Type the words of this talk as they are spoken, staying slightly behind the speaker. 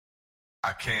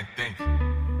I can't think.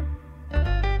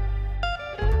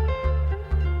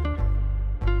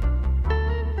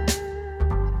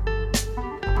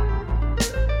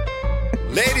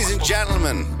 Ladies and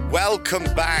gentlemen, welcome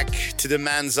back to the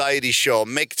MANxiety Show.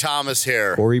 Mick Thomas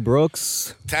here. Corey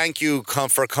Brooks. Thank you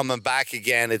for coming back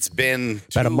again. It's been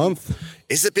About a month.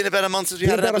 Is it been about a month since we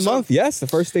It's had an about episode? a month, yes. The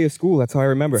first day of school. That's how I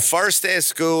remember. First day of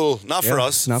school, not for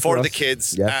us, not for for the us.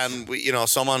 kids. Yes. And we,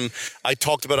 I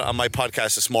talked about it on my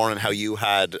podcast this morning how you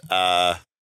had a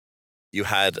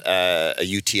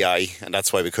UTI, and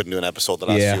that's why we couldn't do an episode the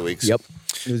last few weeks. Yep.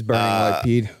 It was burning like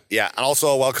peed. Yeah, and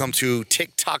also welcome to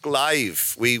TikTok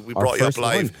Live. We brought you up first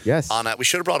live. one, yes. On we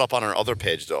should have brought up on our other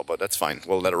page though, but that's fine.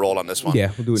 We'll let it roll on this one. Yeah,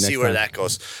 we'll do it See next where time. that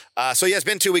goes. So yeah, it's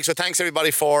been 2 weeks. So thanks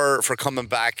everybody for coming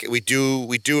back. We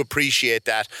do appreciate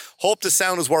that. Hope the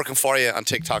sound is working for you on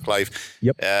TikTok Live.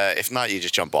 Yep. If not, you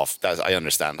just jump off. I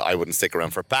understand. I wouldn't stick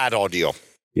around for bad audio.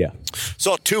 Yeah.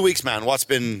 So 2 weeks, man. What's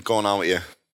been going on with you?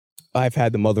 I've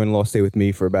had the mother-in-law stay with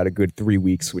me for about a good 3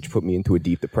 weeks, which put me into a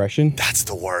deep depression. That's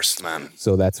the worst, man.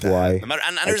 So that's why. No matter,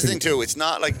 and here's the thing too. It's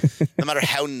not like no matter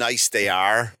how nice they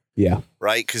are. Yeah.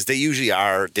 Right? Because they usually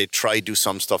are. They try to do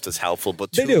some stuff that's helpful,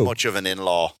 but They too do. much of an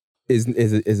in-law. Is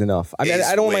enough. I mean, Is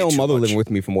I don't want my way own too mother much. living with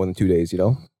me for more than 2 days, you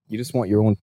know? You just want your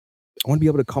own. I want to be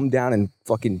able to come down and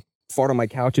fucking fart on my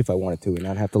couch if I wanted to and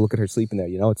not have to look at her sleeping there,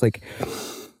 you know? It's like,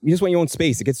 you just want your own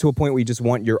space. It gets to a point where you just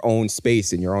want your own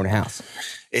space in your own house.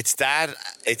 It's that.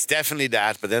 It's definitely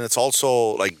that. But then it's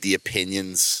also like the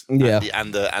opinions. Yeah.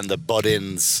 And the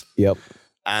butt-ins. Yep.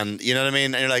 And you know what I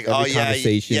mean? And you're like, Every oh yeah,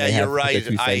 conversation yeah, they you're have to put right.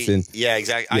 their 2 cents in. Yeah,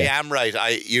 exactly. Yeah. I am right.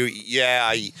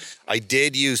 I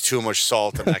did use too much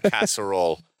salt in that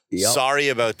casserole. Yep. Sorry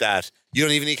about that. You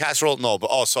don't even eat casserole? No,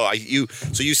 but you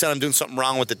said I'm doing something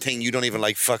wrong with the thing you don't even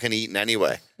like fucking eating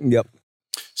anyway. Yep.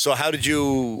 So how did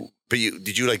you?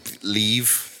 Did you like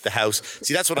leave the house?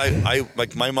 See, that's what I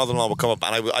like. My mother-in-law would come up,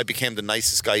 and I became the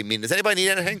nicest guy. I mean, does anybody need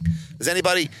anything? Does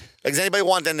anybody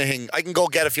want anything? I can go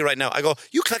get it for you right now. I go,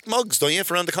 you collect mugs, don't you,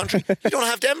 from around the country? You don't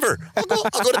have Denver. I'll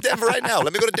go to Denver right now.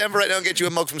 Let me go to Denver right now and get you a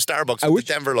mug from Starbucks with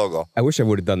the Denver logo. I wish I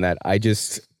would have done that. I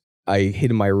hid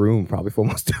in my room probably for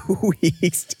almost 2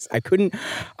 weeks. I couldn't.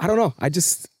 I don't know. I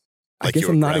guess you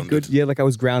were I'm not grounded. a good. Yeah, like I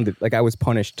was grounded. Like I was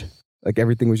punished. Like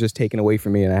everything was just taken away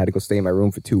from me, and I had to go stay in my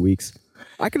room for 2 weeks.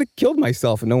 I could have killed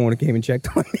myself, and no one came and checked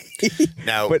on me.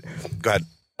 Now, but go ahead.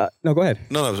 No, go ahead.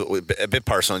 No, it was a bit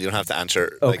personal. You don't have to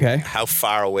answer. Like, Okay. How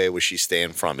far away was she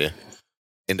staying from you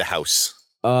in the house?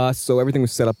 So everything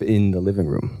was set up in the living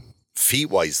room.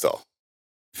 Feet-wise, though.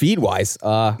 Feed-wise,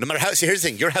 No matter how. See, here's the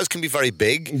thing. Your house can be very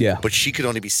big. Yeah. But she could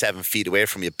only be 7 feet away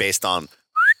from you based on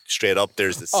straight up.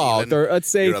 There's the oh, ceiling. I'd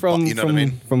say You're from you know what I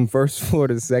mean? from first floor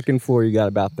to the second floor, you got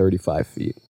about 35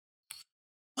 feet.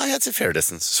 Oh, that's a fair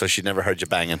distance. So she never heard you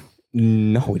banging.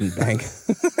 No, we didn't bang.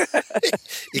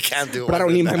 You can't do it. But I don't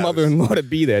when need in my the house. mother-in-law to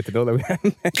be there to know that we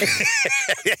haven't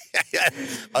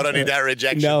I don't need that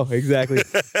rejection. No, exactly.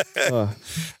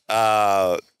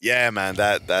 Yeah, man,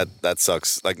 that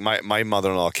sucks. Like my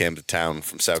mother-in-law came to town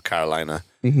from South Carolina,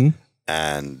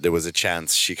 and there was a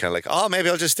chance she kind of like, oh, maybe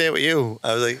I'll just stay with you.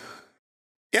 I was like,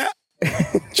 yeah,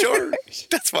 sure,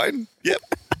 that's fine. Yep,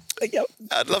 Yep.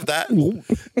 I'd love that.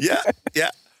 Yeah.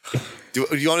 Do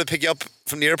you want me to pick you up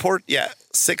from the airport? Yeah,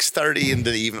 6:30 in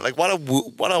the evening. Like what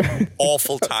a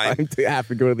awful time. Time to have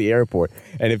to go to the airport,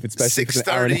 and if it's especially if it's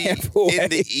an hour and a 6:30 half away. in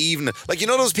the evening. Like, you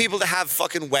know those people that have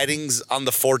fucking weddings on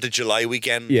the 4th of July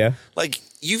weekend? Yeah. Like,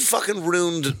 you fucking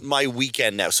ruined my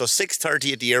weekend now. So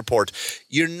 6:30 at the airport,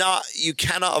 you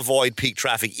cannot avoid peak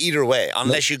traffic either way,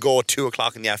 unless you go at 2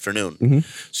 o'clock in the afternoon.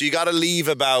 So you got to leave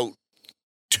about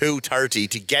 2:30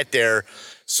 to get there.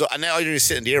 So, and now you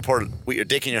sit in the airport with your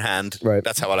dick in your hand. Right.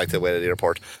 That's how I like to wait at the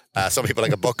airport. Some people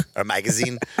like a book or a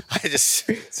magazine. I just...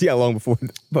 See how long before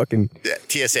the fucking Yeah,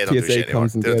 TSA don't do TSA shit anymore.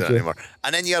 comes and They don't do gets it you. anymore.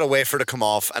 And then you gotta wait for it to come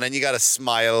off, and then you gotta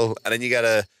smile, and then you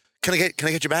gotta, can I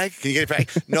get your bag? Can you get your bag?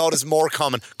 No, there's more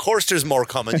coming. Of course there's more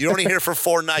coming. You're only here for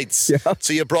 4 nights. Yeah.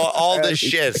 So you brought all this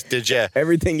shit, did you?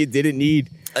 everything you didn't need.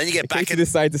 And then you get In back case in, you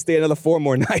decide to stay another 4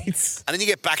 more nights. and then you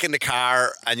get back in the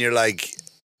car, and you're like,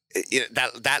 you know,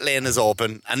 that lane is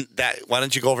open, and why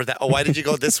don't you go over that? Oh, why did you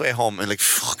go this way home? And like,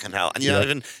 fucking hell. And you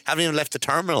haven't even left the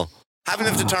terminal. Haven't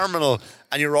left the terminal,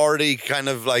 and you're already kind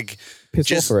of like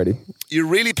Pissed off already. You're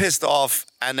really pissed off,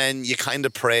 and then you kind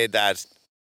of pray that,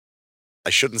 I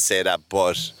shouldn't say that,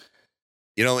 but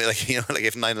like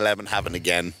if 9/11 happened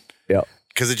again, Yeah.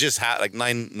 because it just like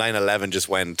 9/11 just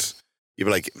went. You'd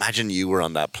be like, imagine you were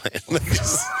on that plane. Like,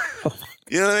 just,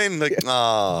 you know what I mean? Like,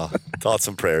 thoughts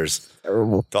and prayers.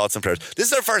 Terrible. Thoughts and prayers.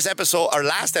 This is our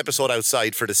last episode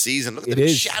outside for the season. Look at It the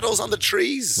is. shadows on the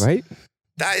trees. Right?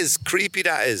 That is creepy.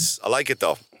 That is. I like it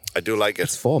though. I do like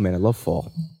It's it. fall, man. I love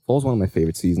fall. Fall's one of my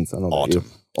favorite seasons. I don't know about you.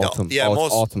 Autumn. Yeah, Oh, it's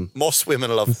most autumn. Most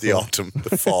women love the autumn,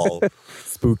 the fall.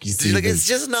 Spooky season. Like, it's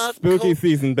just not Spooky cold.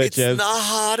 season, bitches. It's not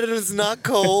hot and it's not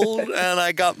cold, and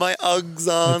I got my Uggs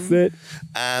on. That's it.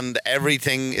 And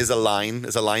everything is a line.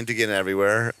 There's a line to get in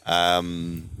everywhere.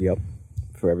 Yep.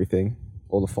 For everything.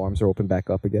 All the farms are open back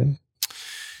up again.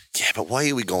 Yeah, but why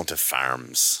are we going to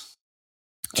farms?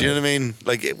 Do you know what I mean?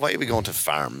 Like, why are we going to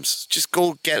farms? Just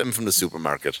go get them from the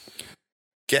supermarket.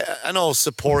 I know,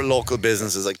 support local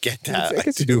businesses. I get that. I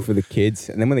guess you do it for the kids,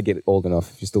 and then when they get old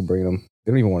enough, if you still bring them,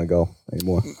 they don't even want to go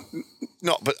anymore.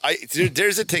 No, but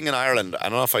there's a thing in Ireland. I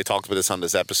don't know if I talked about this on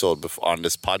this episode, on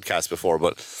this podcast before,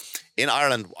 but in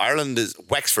Ireland is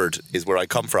Wexford is where I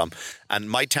come from, and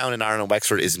my town in Ireland,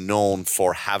 Wexford, is known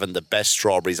for having the best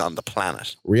strawberries on the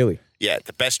planet. Really? Yeah,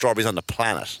 the best strawberries on the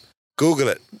planet. Google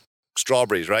it.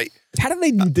 Strawberries, right? How do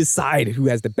they decide who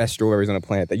has the best strawberries on the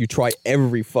planet? That you try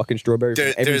every fucking strawberry from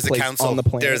every there's a place council on the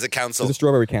planet? There's a council. There's a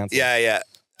strawberry council. Yeah.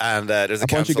 And there's a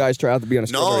bunch of guys try out to be on a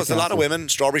strawberry No, it's council. a lot of women.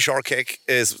 Strawberry Shortcake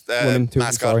is Women too,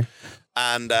 mascot.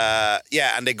 I'm sorry. And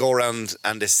and they go around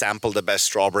and they sample the best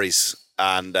strawberries.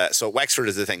 And so Wexford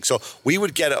is the thing. So we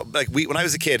would get when I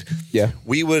was a kid. Yeah.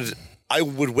 I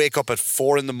would wake up at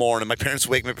 4 a.m. My parents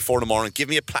would wake me up at 4 a.m, give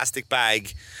me a plastic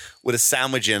bag with a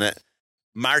sandwich in it,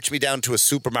 march me down to a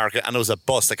supermarket, and there was a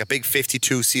bus, like a big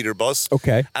 52-seater bus.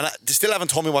 Okay. And they still haven't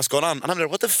told me what's going on. And I'm like,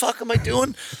 what the fuck am I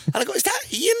doing? And I go, is that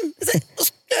Ian?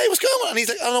 What's going on? And he's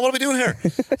like, I don't know, what are we doing here?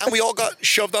 And we all got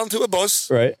shoved onto a bus.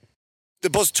 Right. The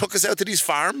bus took us out to these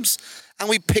farms, and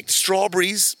we picked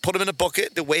strawberries, put them in a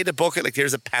bucket. They weighed a bucket, like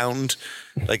here's a pound,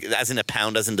 like as in a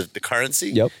pound, as in the currency.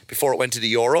 Yep. Before it went to the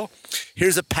euro.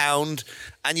 Here's a pound,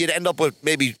 and you'd end up with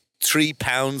maybe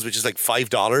 £3, which is like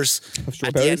 $5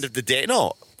 at the end of the day.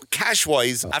 No,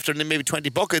 cash-wise, after maybe 20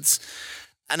 buckets,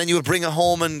 and then you would bring it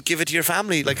home and give it to your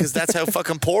family, like, because that's how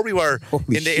fucking poor we were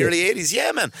in the early 80s.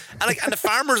 Yeah, man. And the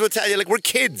farmers would tell you, like, we're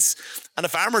kids, and the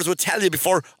farmers would tell you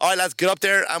before, all right, lads, get up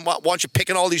there and want you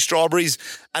picking all these strawberries,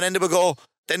 and then they would go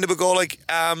like,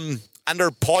 and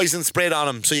they're poison sprayed on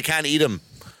them, so you can't eat them,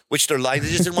 which they're lying. They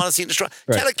just didn't want to see the strawberry.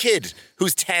 Right. Tell a kid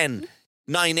who's 10,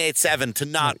 9, 8, 7 to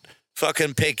not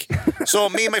fucking pick. So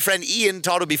me and my friend Ian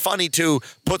thought it'd be funny to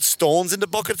put stones in the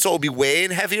bucket so it'd be weighing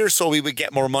heavier so we would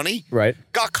get more money. Right.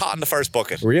 Got caught in the first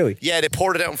bucket. Really? Yeah, they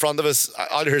poured it out in front of us.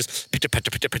 All you hear is pitter, pitter,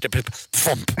 pitter, pitter, pitter,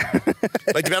 thump.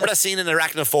 Like, remember that scene in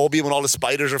Arachnophobia when all the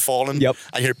spiders are falling? Yep.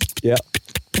 And you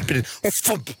hear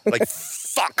thump. Like,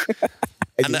 fuck.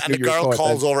 And the girl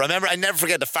calls over. I never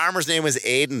forget, the farmer's name was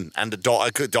Aidan, and the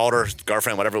daughter,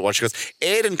 girlfriend, whatever it was, she goes,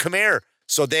 Aidan, come here.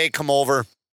 So they come over,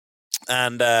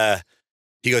 and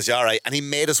he goes, yeah, all right. And he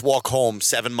made us walk home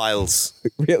 7 miles.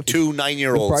 Really? 2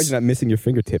 9-year-olds. Probably not missing your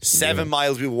fingertips. 7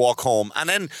 miles we would walk home. And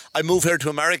then I moved here to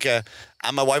America,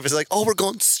 and my wife was like, oh, we're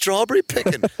going strawberry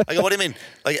picking. I go, what do you mean?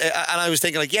 Like, and I was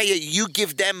thinking, like, yeah, you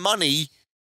give them money,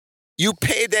 you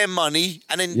pay them money,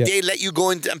 and then they let you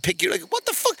go in and pick your, like, what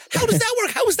the fuck? How does that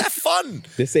work? How is that fun?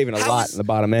 They're saving a lot in the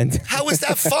bottom end. How is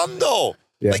that fun, though?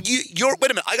 Yeah. Like, you're, wait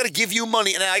a minute, I got to give you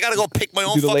money, and then I got to go pick my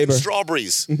own fucking labor.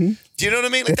 Strawberries. Mm-hmm. Do you know what I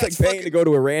mean? Like, it's like paying to go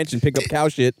to a ranch and pick up cow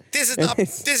shit. This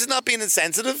is not being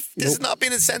insensitive. This is not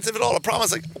being insensitive at all. I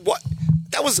promise. Like, what?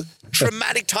 That was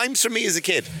traumatic times for me as a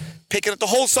kid. Picking it the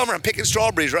whole summer and picking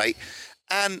strawberries, right?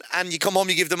 And you come home,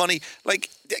 you give the money. Like,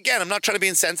 again, I'm not trying to be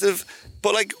insensitive,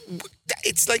 but like,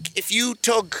 it's like if you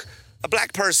took a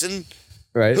black person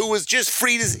who was just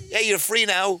free to, hey, you're free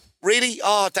now. Really?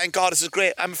 Oh, thank God, this is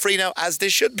great. I'm free now, as they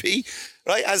should be,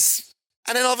 right?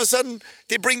 And then all of a sudden,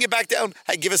 they bring you back down.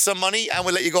 Hey, give us some money, and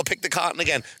we'll let you go pick the cotton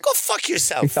again. Go fuck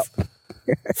yourself.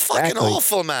 Fucking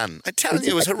awful, man. I'm telling you,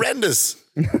 it was horrendous.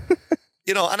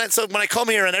 You know, and then, so when I come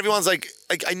here and everyone's like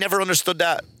I never understood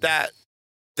that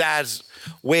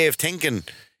way of thinking.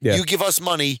 Yeah. You give us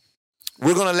money,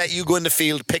 we're going to let you go in the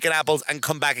field picking apples and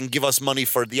come back and give us money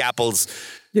for the apples.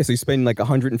 Yeah, so you spend like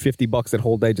 $150 that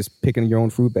whole day just picking your own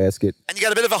fruit basket. And you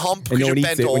got a bit of a hump because you're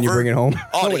bent over. Over. When you bring it home.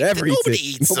 Oh, nobody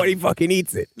eats them. Nobody fucking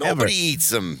eats it. Nobody eats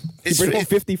them. You bring home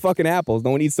 50 fucking apples.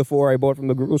 No one eats the 4 I bought from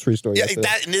the grocery store. Yeah, isn't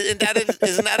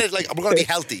that it? Like, we're going to be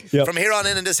healthy. Yep. From here on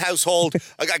in this household,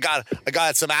 I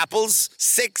got some apples,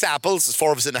 6 apples. There's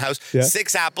 4 of us in the house. Yeah.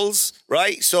 6 apples,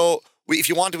 right? So if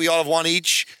you want to, we all have 1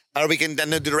 each. Or we can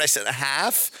then do the rest in a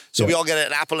half. So we all get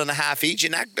an apple and a half each.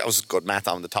 And that was good math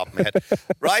on the top of my head.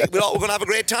 Right? We're going to have a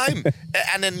great time.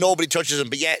 And then nobody touches them.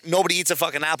 But yet, nobody eats a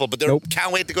fucking apple. But they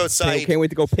can't wait to go outside. Can't wait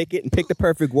to go pick it and pick the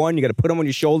perfect one. You got to put them on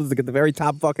your shoulders to get the very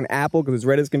top fucking apple because it's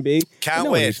red as can be. Can't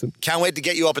wait. Can't wait to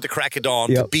get you up at the crack of dawn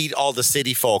to beat all the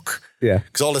city folk. Yeah.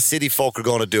 Because all the city folk are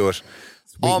going to do it.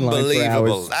 wait in line for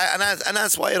unbelievable. hours. And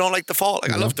that's why I don't like the fall.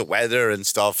 Like I love the weather and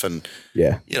stuff, and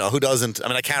Yeah. you know who doesn't? I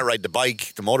mean, I can't ride the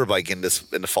motorbike in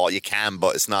the fall. You can,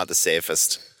 but it's not the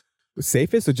safest.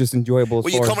 Safest or just enjoyable?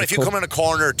 Well, if you come in a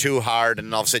corner too hard,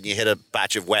 and all of a sudden you hit a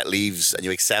batch of wet leaves and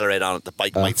you accelerate on it, the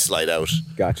bike might slide out.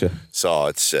 Gotcha. So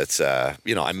it's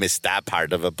I missed that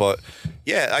part of it, but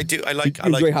yeah, I do. I like.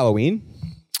 Enjoy Halloween.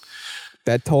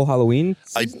 That whole Halloween.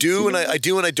 I do, and I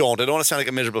don't. I don't want to sound like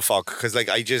a miserable fuck because like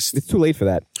I just. It's too late for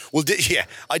that. Well, this year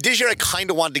I kind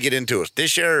of wanted to get into it.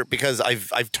 This year because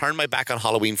I've turned my back on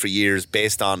Halloween for years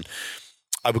based on.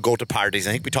 I would go to parties.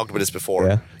 I think we talked about this before.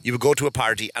 Yeah. You would go to a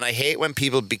party, and I hate when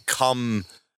people become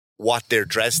what they're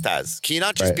dressed as. Can you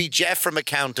not just be Jeff from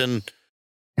accounting,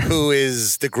 who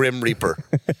is the Grim Reaper?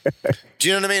 Do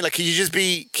you know what I mean? Like, can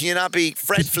you not be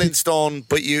Fred Flintstone,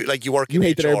 but you work in You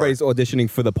hate that HR? everybody's auditioning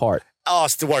for for Oh,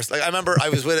 it's the worst. Like I remember I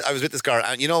was with this girl,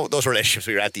 and you know those relationships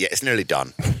where you're it's nearly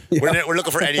done. Yeah. We're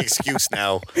looking for any excuse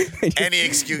now. Any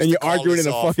excuse. And you're to call arguing this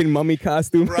in a off. fucking mummy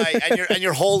costume. Right, and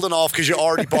you're holding off because you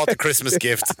already bought the Christmas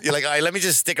gift. You're like, all right, let me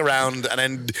just stick around, and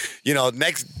then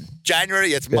next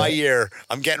January it's my year.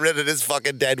 I'm getting rid of this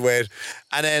fucking dead weight.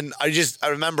 And then I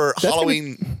remember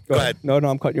Halloween. Go ahead. No,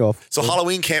 I'm cutting you off. So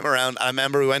Halloween came around, and I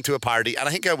remember we went to a party, and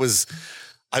I think I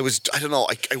don't know,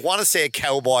 I want to say a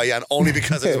cowboy, and only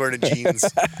because I was wearing jeans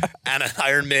and an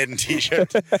Iron Maiden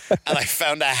t-shirt, and I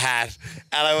found a hat,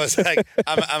 and I was like,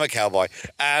 I'm a cowboy,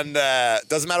 and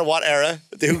doesn't matter what era,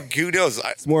 who knows?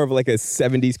 It's more of like a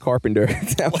 70s carpenter.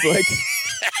 It sounds like.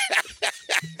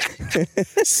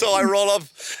 So I roll up,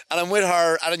 and I'm with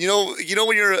her, and you know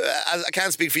when you're, I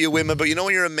can't speak for you women, but you know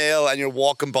when you're a male and you're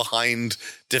walking behind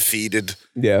defeated.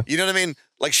 Yeah. You know what I mean?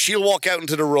 Like she'll walk out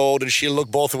into the road and she'll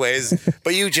look both ways,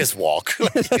 but you just walk.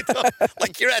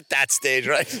 Like you're at that stage,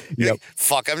 right? You're like,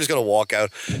 fuck, I'm just going to walk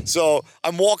out. So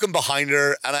I'm walking behind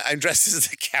her, and I'm dressed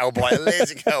as a cowboy, a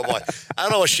lazy cowboy. I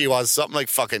don't know what she was, something like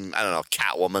fucking, I don't know,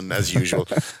 Catwoman as usual.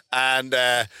 And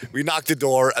we knock the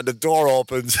door, and the door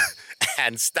opens,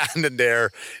 and standing there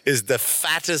is the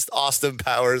fattest Austin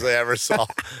Powers I ever saw.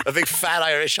 A big fat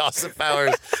Irish Austin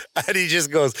Powers. And he just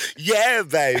goes, yeah,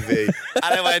 baby. And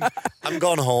I went, I'm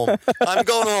going home.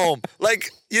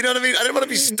 Like, you know what I mean? I didn't want to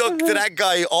be stuck to that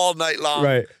guy all night long.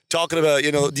 Right. Talking about,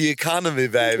 the economy,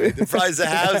 baby. The price of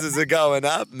houses are going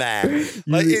up, man.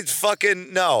 Like, it's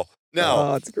fucking, no.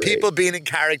 Oh, that's great. People being in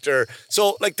character.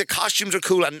 So, like, the costumes are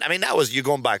cool. And, I mean, that was, you're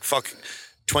going back,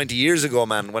 20 years ago,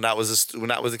 man, when that was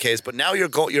the case. But now you're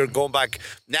going back.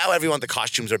 Now the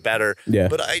costumes are better. Yeah.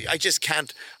 But I just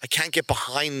can't get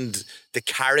behind the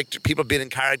character, people being in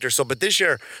character. So, but this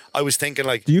year I was thinking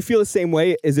like, do you feel the same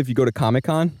way as if you go to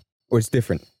Comic-Con, or it's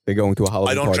different? They're going to a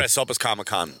Halloween I don't party? Dress up as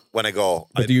Comic-Con when I go.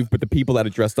 But the people that are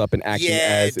dressed up and acting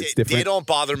as it's different? They don't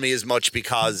bother me as much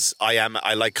because I'm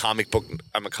a comic book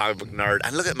nerd.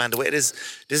 And look at, man, the way it is,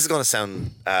 this is going to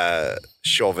sound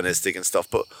chauvinistic and stuff,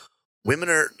 but women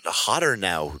are hotter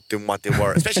now than what they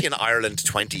were, especially in Ireland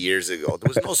 20 years ago. There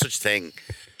was no such thing.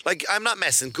 Like, I'm not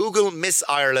messing. Google Miss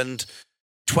Ireland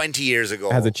 20 years ago.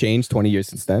 Has it changed 20 years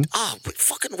since then? Oh, but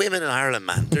fucking women in Ireland,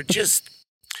 man. They're just,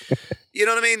 you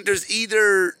know what I mean? There's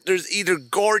either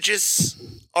gorgeous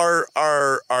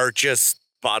or just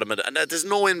bottom of it. And there's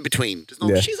no in between.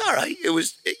 She's all right. It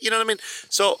was, you know what I mean?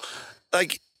 So,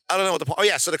 like, I don't know what the point. Oh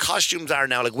yeah, so the costumes are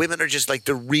now like women are just like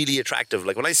they're really attractive.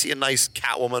 Like when I see a nice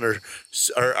Catwoman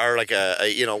or like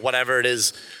a whatever it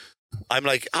is, I'm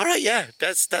like, all right, yeah,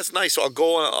 that's nice. So I'll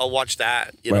go and I'll watch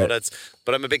that.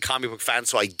 But I'm a big comic book fan,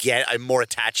 so I'm more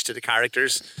attached to the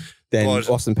characters. Then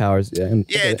Austin Powers, yeah.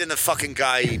 Then the fucking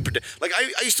guy. Like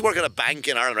I used to work at a bank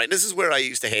in Ireland, right? This is where I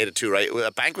used to hate it too, right?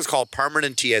 A bank was called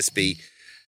Permanent TSB,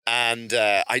 and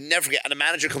I never forget. And the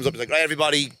manager comes up and is like, right,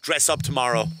 everybody, dress up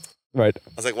tomorrow. Right.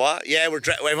 I was like, what? Yeah,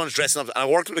 everyone's dressing up. And I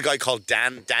worked with a guy called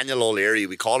Daniel O'Leary.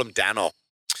 We call him Dano.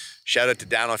 Shout out to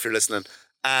Dano if you're listening.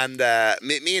 And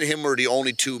me and him were the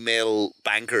only two male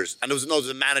bankers. And there was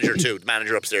a manager too, the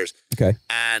manager upstairs. Okay.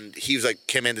 And he was like,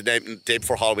 came in the day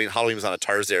before Halloween. Halloween was on a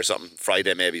Thursday or something,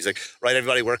 Friday maybe. He's like, right,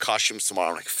 everybody wear costumes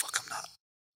tomorrow. I'm like, fuck, I'm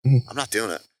not. I'm not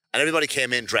doing it. And everybody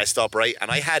came in dressed up, right? And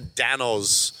I had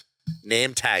Dano's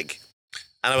name tag.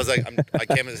 And I was like, I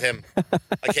came as him. And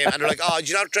they're like, oh, did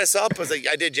you not dress up? I was like,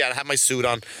 I did, yeah. I had my suit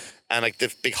on. And like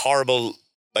the big horrible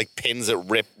like pins that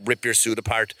rip your suit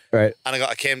apart. Right. And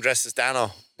I came dressed as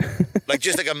Dano. I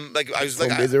was so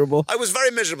miserable. I was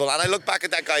very miserable. And I look back at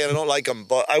that guy and I don't like him.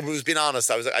 But I was being honest.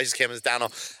 I just came as Dano.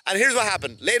 And here's what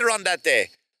happened. Later on that day,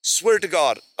 swear to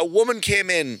God, a woman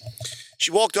came in. She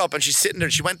walked up and she's sitting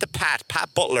there. She went to Pat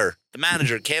Butler, the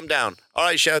manager, came down. All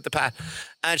right, shout out to Pat.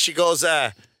 And she goes,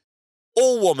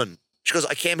 old woman. She goes,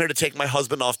 I came here to take my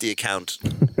husband off the account.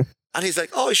 And he's like,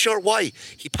 oh, sure, why?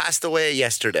 He passed away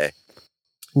yesterday.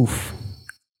 Oof.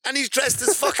 And he's dressed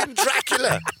as fucking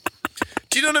Dracula.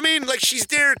 Do you know what I mean? Like, she's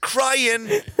there crying.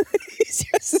 He's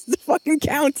dressed as the fucking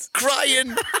Count.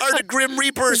 Crying. Or the Grim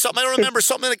Reaper or something. I don't remember.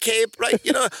 Something in a cape, right?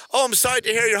 You know, oh, I'm sorry to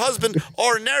hear your husband.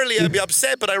 Ordinarily, I'd be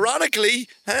upset, but ironically,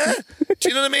 huh? Do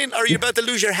you know what I mean? Or you're about to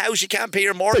lose your house. You can't pay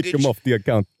your mortgage. Take him off the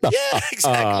account. Yeah,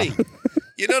 exactly.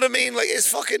 You know what I mean? Like, it's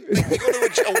fucking, like, you go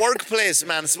to a workplace,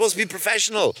 man. It's supposed to be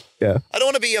professional. Yeah. I don't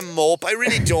want to be a mope. I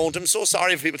really don't. I'm so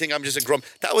sorry if people think I'm just a grump.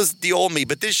 That was the old me.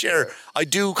 But this year, I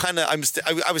do kind of, I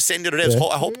was saying the other day,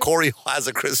 I hope Corey has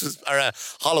a Christmas or a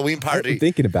Halloween party. I'm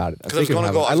thinking about it.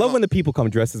 I love when the people come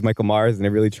dressed as Michael Myers and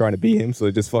they're really trying to be him, so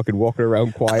they're just fucking walking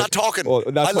around quiet. I'm not talking.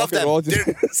 I love them.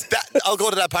 I'll go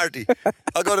to that party.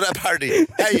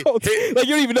 Hey, like,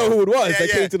 you don't even know who it was that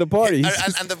came to the party.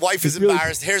 And the wife is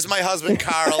embarrassed. Here's my husband,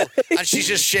 Carl. And she's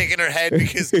just shaking her head and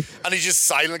he's just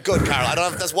silent. Good, Carl.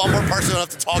 That's one more person I don't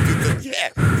have to talk to.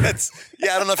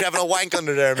 I don't know if you're having a wank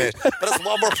under there, mate. But that's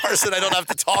one more person I don't have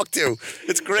to talk to.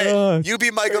 It's great. You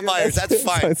be Michael Myers. That's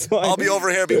fine. I'll be over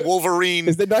here, be Wolverine.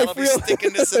 Is the knife I'll be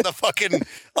sticking this in the fucking,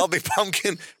 I'll be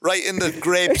pumpkin right in the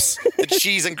grapes, the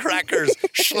cheese and crackers.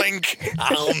 Schlink.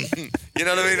 You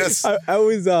know what I mean? I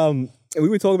was, we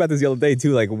were talking about this the other day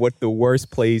too, like what the worst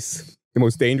place, the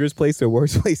most dangerous place or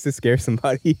worst place to scare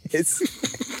somebody is.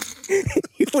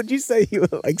 What'd you say? You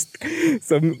were like,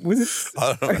 was it? I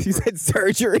don't remember. You said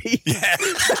surgery. Yeah.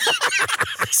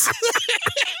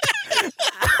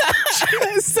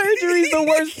 Surgery is the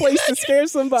worst place to scare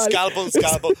somebody. Scalpel.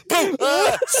 Boom.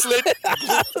 Slit.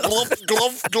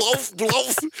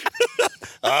 Glove.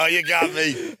 Oh, you got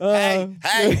me.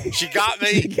 Hey, she got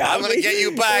me. I'm going to get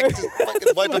you back. Just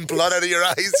fucking wiping blood out of your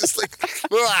eyes. Just like,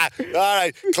 all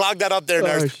right. Clog that up there,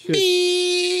 nurse.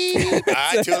 Shit. All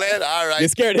right, too late. All right. You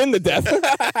scared him to death.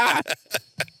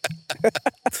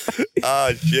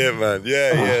 Oh, shit, man.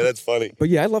 Yeah, that's funny. But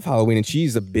yeah, I love Halloween, and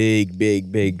she's a big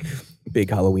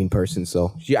Halloween person.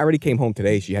 So she already came home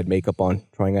today. She had makeup on,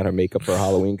 trying out her makeup for a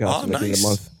Halloween costume in a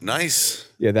month. Nice.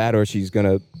 Yeah, that, or she's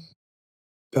gonna,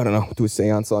 I don't know, do a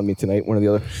seance on me tonight. One or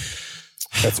the other.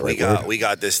 That's right. We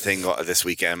got this thing this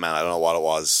weekend, man. I don't know what it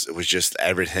was. It was just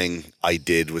everything I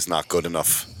did was not good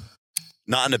enough.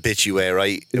 Not in a bitchy way,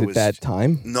 right? Is it that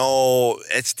time? No,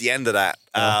 it's the end of that.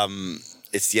 Oh.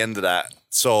 It's the end of that.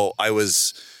 So I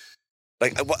was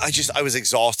like, I was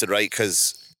exhausted, right?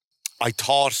 Because I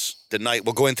thought the night,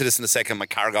 we'll go into this in a second, my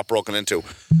car got broken into.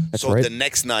 That's so right. the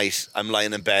next night, I'm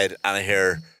lying in bed and I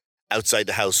hear outside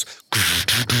the house.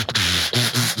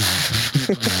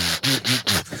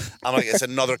 I'm like, it's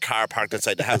another car parked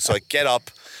outside the house. So I get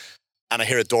up and I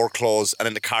hear a door close and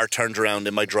then the car turns around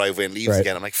in my driveway and leaves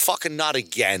again. I'm like, fucking not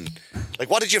again. Like,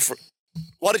 what did you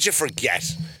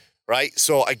forget? Right?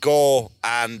 So I go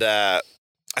and I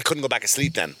couldn't go back to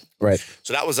sleep then. Right.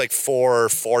 So that was like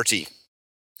 4:40,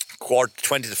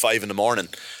 20 to 5 in the morning.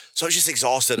 So I was just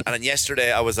exhausted. And then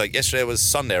yesterday was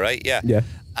Sunday, right? Yeah. Yeah.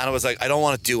 And I was like, I don't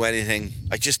want to do anything.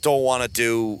 I just don't want to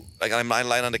do, like, I'm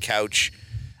lying on the couch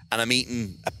and I'm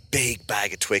eating a big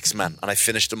bag of Twix, man. And I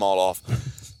finished them all off.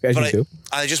 As you do.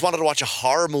 I just wanted to watch a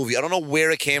horror movie. I don't know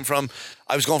where it came from.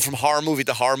 I was going from horror movie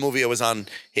to horror movie. I was on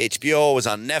HBO, I was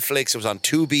on Netflix, I was on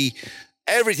Tubi,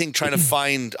 everything trying to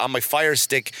find, on my Fire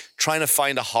Stick, trying to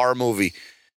find a horror movie.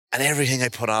 And everything I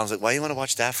put on, I was like, why you want to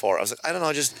watch that for? I was like, I don't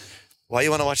know, just, why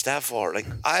you want to watch that for? Like,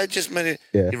 I just made it,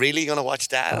 you really going to watch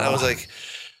that? And I was like,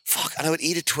 fuck. And I would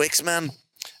eat a Twix, man. And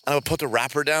I would put the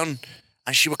wrapper down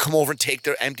and she would come over and take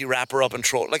their empty wrapper up and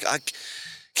throw it. Like,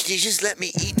 can you just let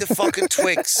me eat the fucking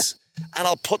Twix? And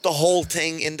I'll put the whole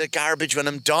thing in the garbage when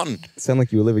I'm done. Sound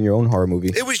like you were living your own horror movie.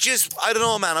 It was just, I don't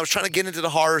know, man. I was trying to get into the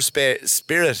horror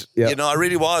spirit. Yep. You know, I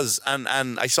really was. And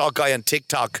I saw a guy on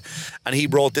TikTok and he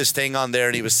wrote this thing on there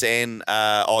and he was saying,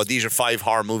 these are 5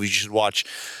 horror movies you should watch.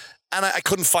 And I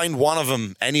couldn't find one of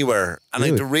them anywhere. And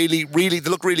Really? they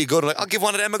look really good. I'm like, I'll give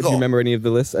one of them a go. Do you remember any of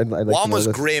the lists? I'd like one was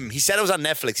list. Grimm. He said it was on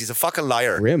Netflix. He's a fucking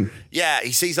liar. Grimm? Yeah,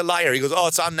 he's a liar. He goes, oh,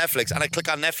 it's on Netflix. And I click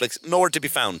on Netflix. Nowhere to be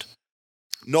found.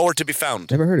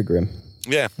 Never heard of Grimm.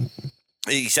 Yeah.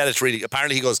 He said it's really,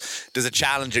 apparently he goes, there's a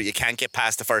challenger, you can't get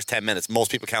past the first 10 minutes. Most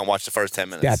people can't watch the first 10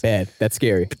 minutes. That bad. That's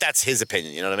scary. But that's his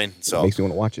opinion, you know what I mean? So it makes me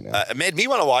want to watch it now. It made me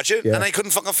want to watch it, Yeah. and I couldn't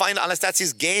fucking find it unless that's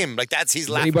his game. Like, he's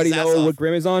laughing Anybody his ass know off. what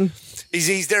Grimm is on?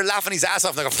 He's there laughing his ass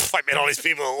off. Like, I made all these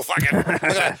people fucking look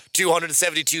at that,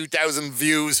 272,000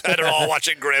 views. They're all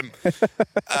watching Grimm.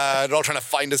 They're all trying to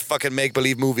find this fucking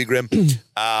make-believe movie, Grimm.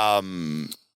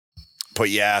 But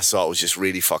yeah, so it was just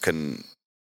really fucking...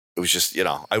 It was just, you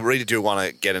know, I really do want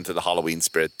to get into the Halloween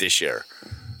spirit this year.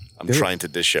 I'm trying to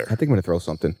this year. I think I'm going to throw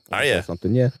something. Are you?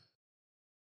 Something, yeah.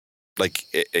 like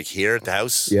here at the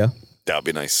house, Yeah. that would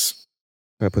be nice.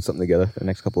 I'm gonna put something together for the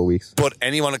next couple of weeks. But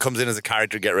anyone that comes in as a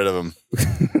character, get rid of him.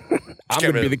 I'm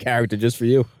gonna be the character just for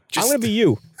you. I'm gonna be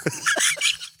you.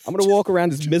 I'm gonna walk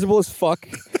around as miserable as fuck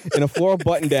in a floral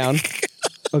button down.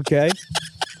 Okay.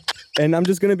 And I'm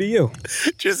just gonna be you.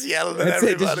 Just yelling at That's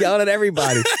everybody. it. Just yelling at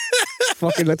everybody.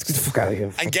 Fucking let's get the fuck out of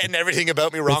here. And getting everything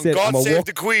about me wrong. That's it. God save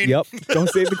the Queen. Yep. Don't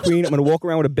save the Queen. I'm gonna walk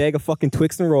around with a bag of fucking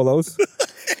Twix and Rolos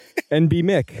and be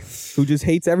Mick, who just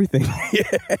hates everything.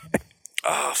 Yeah.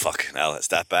 Oh, fuck. No, it's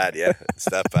that bad, yeah. It's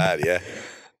that bad, yeah.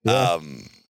 Yeah.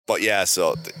 But yeah,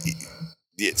 so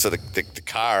the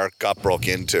car got broke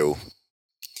into.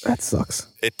 That sucks.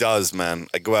 It does, man.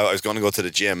 I was going to go to the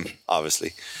gym,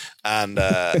 obviously. And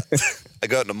I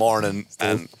go out in the morning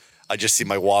and I just see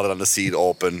my wallet on the seat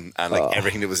open and like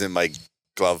everything that was in my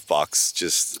glove box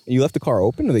just... You left the car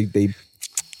open? Or they...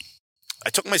 I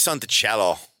took my son to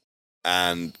cello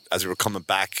and as we were coming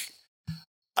back,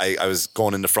 I was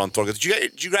going in the front door. I go,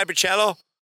 did you grab your cello?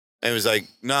 And he was like,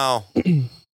 no. And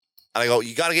I go,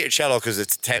 you got to get your cello because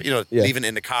it's, leaving it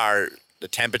in the car, the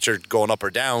temperature going up or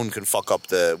down can fuck up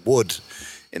the wood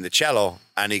in the cello.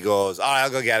 And he goes, all right, I'll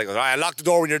go get it. He goes, all right, lock the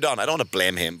door when you're done. I don't want to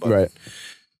blame him, but right.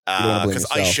 Because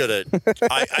I should have.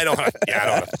 I don't want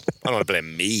to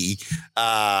blame me.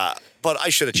 But I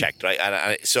should have checked, right?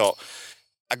 And so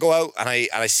I go out and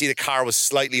I see the car was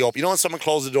slightly open. You know when someone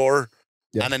closed the door?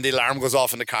 Yeah. And then the alarm goes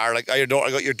off in the car, like,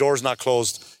 your door's not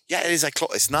closed. Yeah, it is.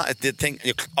 It's not. It did thing.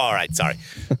 All right, sorry.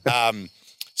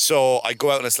 So I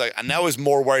go out and it's like, and now I was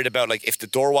more worried about like if the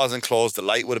door wasn't closed, the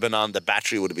light would have been on, the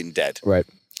battery would have been dead. Right.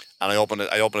 And I open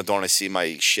the door and I see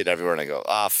my shit everywhere and I go,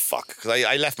 fuck, because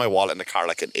I left my wallet in the car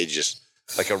like an idiot,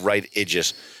 like a right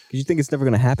idiot. Because you think it's never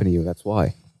going to happen to you. That's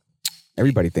why.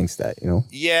 Everybody thinks that, you know.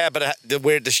 Yeah, but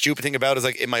the stupid thing about it is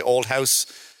like in my old house.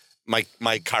 My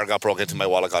car got broken into, my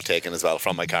wallet got taken as well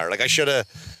from my car. Like I should have.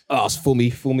 Oh, it's fool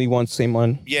me once, shame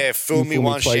on. Yeah, fool me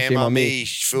once, shame on me.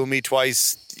 Fool me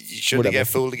twice, you shouldn't get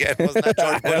fooled again. Wasn't that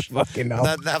George Bush? Fucking hell.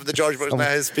 Wasn't that the George Bush,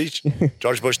 his speech?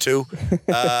 George Bush 2.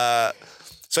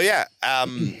 So yeah,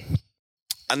 and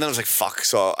then I was like, fuck.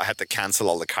 So I had to cancel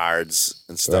all the cards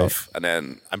and stuff, and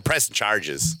then I'm pressing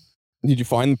charges. Did you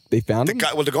find they found him?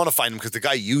 Well, they're going to find him because the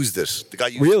guy used it. The guy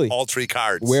used all 3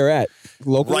 cards. Where at?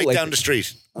 Local? Right down the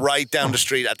street. Right down the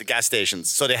street at the gas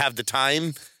stations. So they have the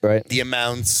time, the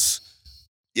amounts,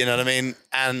 you know what I mean?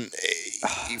 And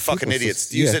you fucking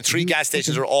idiots. You said 3 gas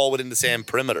stations are all within the same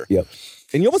perimeter. Yep.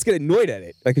 And you almost get annoyed at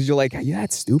it. Like, because you're like, yeah,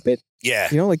 that's stupid. Yeah.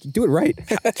 You know, like, do it right.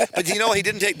 But you know, they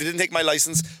didn't take my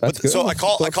license. That's good. So I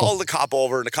call the cop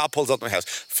over and the cop pulls up to my house.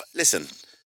 Listen.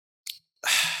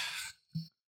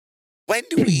 When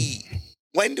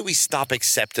do we stop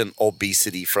accepting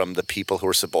obesity from the people who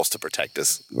are supposed to protect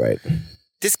us? Right.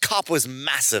 This cop was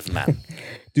massive, man.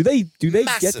 Do they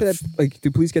massive. get to that? Like, do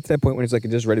police get to that point when it's like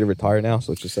just ready to retire now?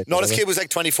 So it's just like no, this kid was like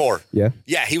 24. Yeah.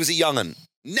 Yeah, he was a young'un.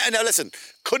 No, listen,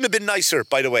 couldn't have been nicer,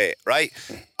 by the way, right?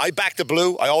 I backed the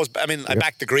blue. I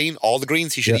backed the green, all the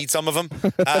greens. He should eat some of them.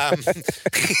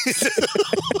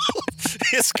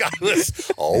 This guy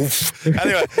was,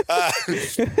 Anyway,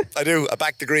 I do. I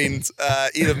backed the greens.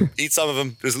 Eat them, eat some of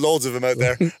them. There's loads of them out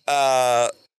there.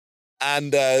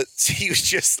 And he was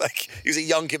just like, he was a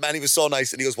young kid, man. He was so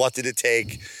nice. And he goes, what did it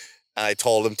take? And I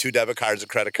told him 2 debit cards, a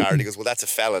credit card. He goes, well, that's a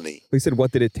felony. He said,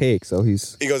 what did it take? So he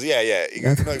goes, yeah. He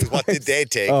goes, what did they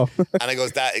take? Oh. And I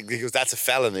goes, that's a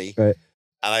felony. Right.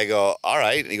 And I go, all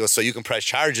right. And he goes, so you can press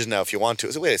charges now if you want to. I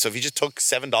said, wait, so if you just took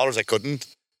 $7, I couldn't?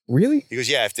 Really? He goes,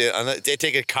 yeah, if they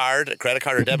take a credit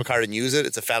card or debit card and use it,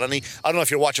 it's a felony. I don't know if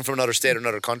you're watching from another state or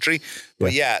another country,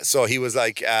 but so he was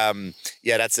like,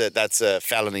 that's a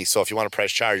felony. So if you want to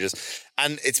press charges.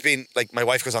 And it's been like, my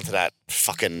wife goes onto that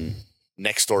fucking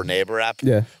next door neighbor app,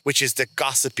 which is the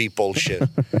gossipy bullshit,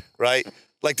 right?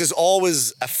 Like there's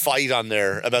always a fight on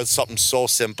there about something so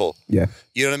simple. Yeah.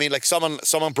 You know what I mean? Like someone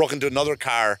broke into another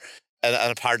car in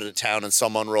a part of the town and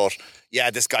someone wrote,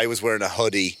 yeah, this guy was wearing a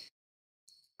hoodie.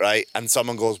 Right? And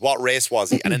someone goes, what race was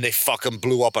he? And then they fucking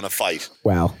blew up on a fight.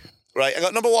 Wow. Right? I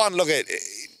got number one, look at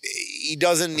he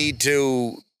doesn't need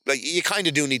to, like, you kind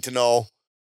of do need to know,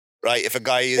 right? If a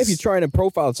guy is. If you're trying to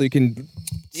profile so you can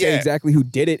say exactly who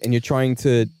did it and you're trying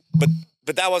to. But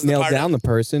that wasn't nail down the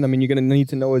person. I mean, you're going to need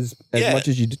to know as much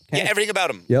as you can. Yeah, everything about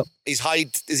him. Yep. His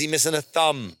height. Is he missing a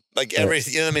thumb? Like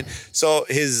everything, you know what I mean? So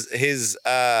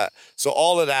so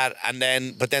all of that. And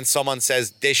then someone says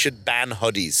they should ban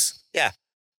hoodies. Yeah.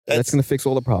 That's going to fix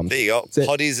all the problems. There you go.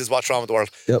 Hoodies is what's wrong with the world.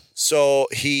 Yep. So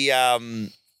he,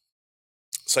 then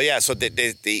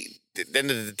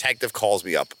the detective calls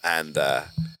me up and,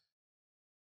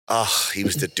 he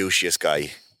was the douchiest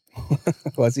guy.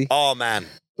 Was he? Oh man.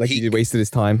 Like he wasted his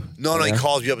time. No, he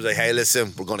calls me up and like, hey,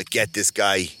 listen, we're going to get this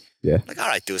guy. Yeah. Like, all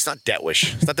right, dude, it's not Death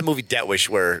Wish. It's not the movie Death Wish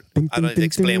where I don't need to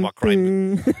explain what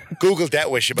crime. Google Death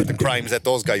Wish about the crimes that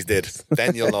those guys did.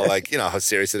 Then you'll know, like, you know, how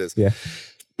serious it is. Yeah.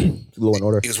 Law and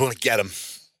Order. He goes, we're going to get him.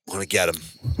 We're going to get him.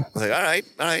 I was like, all right.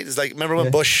 It's like, remember when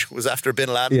Bush was after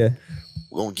Bin Laden? Yeah.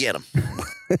 We're going to get him.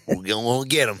 We're going to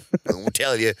get him. I'm going to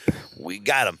tell you, we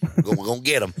got him. We're going to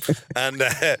get him. And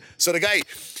so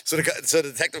the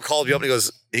detective called me up and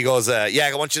he goes, yeah,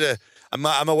 I want you to,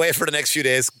 I'm away for the next few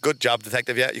days. Good job,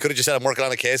 detective. Yeah, you could have just said I'm working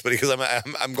on a case, but because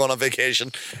I'm going on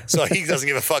vacation, so he doesn't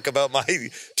give a fuck about my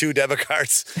 2 debit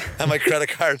cards and my credit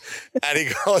card. And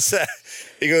he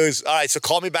goes, all right, so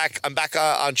call me back. I'm back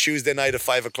on Tuesday night at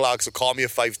 5:00. So call me at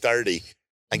 5:30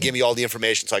 and give me all the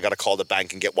information. So I got to call the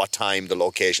bank and get what time, the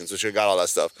location. So she got all that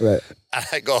stuff. Right. And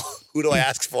I go, who do I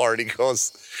ask for? And he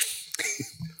goes,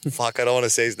 fuck, I don't want to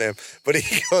say his name, but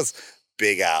he goes,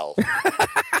 Big Al.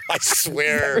 I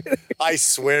swear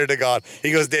to God.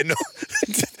 He goes, they know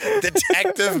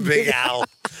Detective Big Al.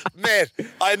 Man,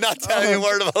 I'm not telling you a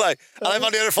word of a lie. And I'm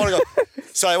on the other phone and I go,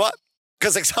 sorry, what?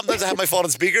 Because like sometimes I have my phone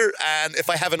on speaker, and if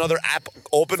I have another app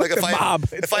open, like if I have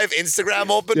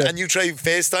Instagram open and you try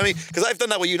FaceTime me, because I've done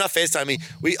that with you, not FaceTime me.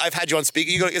 I've had you on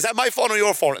speaker. You go, is that my phone or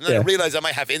your phone? And then I realize I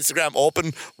might have Instagram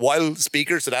open while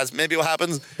speaker, so that's maybe what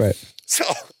happens. Right. So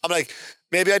I'm like,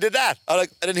 maybe I did that. I'm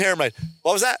like, I didn't hear him right.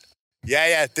 What was that?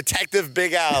 Yeah, Detective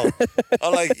Big Al.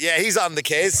 I'm like, yeah, he's on the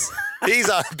case.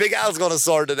 Big Al's going to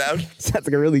sort it out. Sounds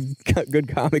like a really good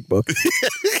comic book.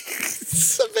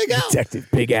 It's a Big Al. Detective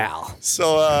Big Al.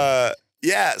 So,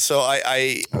 so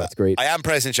I that's great. I am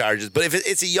pressing charges, but if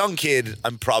it's a young kid,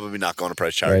 I'm probably not going to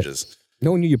press charges. Right.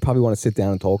 Knowing you probably want to sit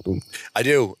down and talk to him. I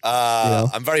do.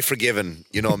 I'm very forgiving.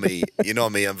 You know me.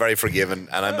 I'm very forgiving,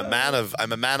 and I'm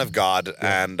a man of God.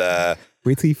 And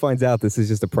wait till he finds out this is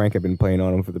just a prank I've been playing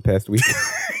on him for the past week.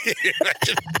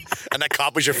 And that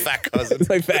cop was your fat cousin. It's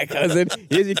my fat cousin.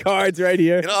 Here's your cards right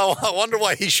here. You know, I wonder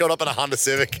why he showed up in a Honda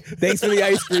Civic. Thanks for the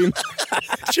ice cream.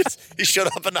 He showed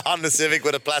up in a Honda Civic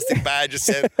with a plastic badge that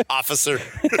said officer.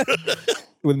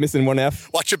 With missing one F.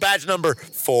 What's your badge number?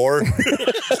 4.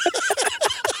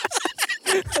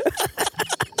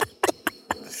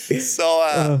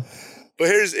 So, but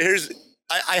here's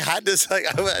I had this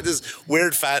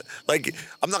weird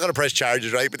I'm not gonna press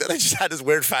charges, right? But then I just had this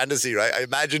weird fantasy, right? I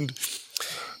imagined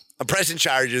I'm pressing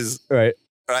charges, right,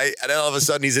 and then all of a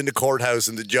sudden he's in the courthouse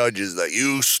and the judge is like,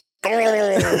 "You stole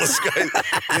this guy,"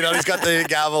 he's got the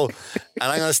gavel,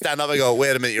 and I'm gonna stand up and go,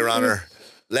 "Wait a minute, Your Honor,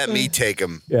 let me take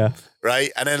him,"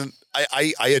 right, and then.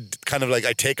 I had kind of like,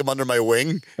 I take him under my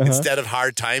wing instead of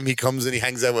hard time. He comes and he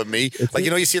hangs out with me.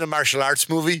 You see in a martial arts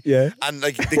movie? Yeah. And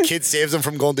like the kid saves him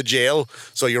from going to jail.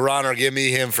 So, Your Honor, give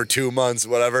me him for 2 months,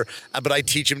 whatever. But I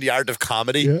teach him the art of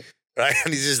comedy. Yeah. Right?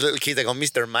 And he's this little kid like,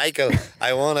 Mr. Michael,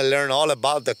 I want to learn all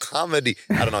about the comedy.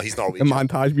 I don't know, he's Norwegian. The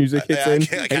montage music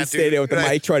hits in. I can't stay there with the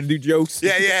mic, try to do jokes.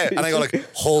 Yeah. And I go like,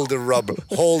 hold the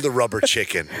rubber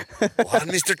chicken. What,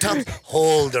 Mr. Tom?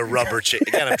 Hold the rubber chicken.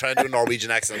 Again, I'm trying to do a Norwegian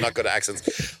accent. I'm not good at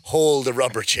accents. Hold the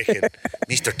rubber chicken.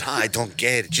 Mr. Tom, I don't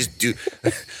get it. Just do...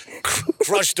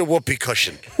 Crush the whoopee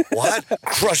cushion. What?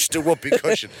 Crush the whoopee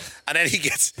cushion. And then he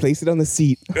gets... Place it on the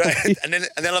seat. Right? And then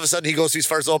all of a sudden he goes to his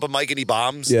first open mic and he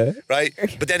bombs. Yeah. Right?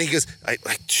 But then he goes, I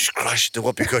just crush the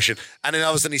whoopee cushion. And then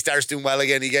all of a sudden he starts doing well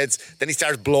again. Then he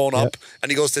starts blowing up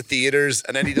and he goes to theaters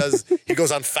and then he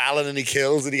goes on Fallon and he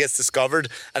kills and he gets discovered.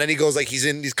 And then he goes like he's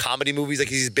in these comedy movies like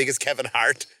he's as big as Kevin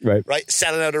Hart. Right?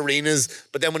 Selling out arenas.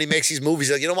 But then when he makes these movies,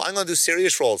 he's like, you know what? I'm going to do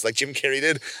serious roles like Jim Carrey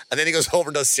did. And then he goes over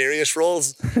and does serious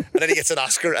roles. And then he gets an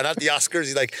Oscar. And at the Oscars,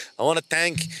 he's like, I want to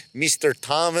thank Mr.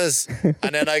 Thomas.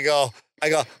 And then I go,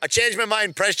 I changed my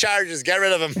mind. Press charges. Get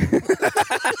rid of him.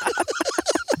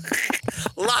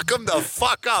 Lock him the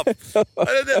fuck up.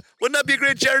 Wouldn't that be a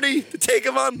great journey to take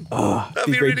him on?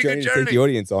 That'd be a really good journey. Take the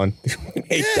audience on.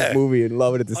 Hate that movie and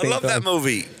love it at the same time. I love that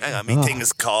movie. Hang on, my thing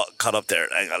is cut up there.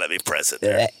 Hang on, let me press it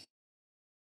there.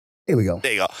 Here we go.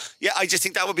 There you go. Yeah, I just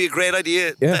think that would be a great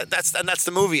idea. Yeah. That's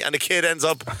the movie. And the kid ends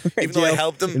up, even though I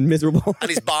helped him, miserable, and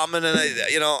he's bombing, and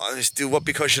I just do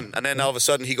whoopee cushion, and then all of a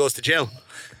sudden he goes to jail,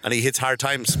 and he hits hard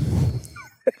times.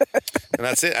 And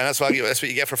that's it. And that's what you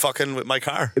get for fucking with my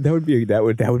car. That would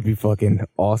be fucking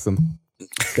awesome.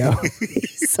 That would be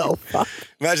so fun.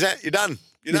 Imagine that. You're done.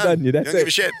 You're done. You don't give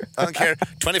a shit. I don't care.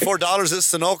 $24 is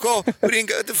Sunoco?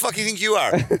 What the fuck do you think you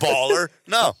are? Baller?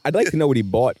 No. I'd like to know what he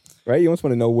bought. Right? You almost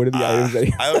want to know what are the items that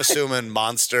he... I would assume a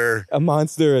Monster. A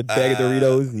Monster, a bag of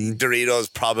Doritos.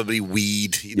 Doritos, probably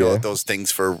weed. You know, those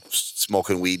things for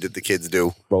smoking weed that the kids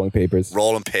do. Rolling papers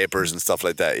and stuff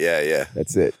like that. Yeah.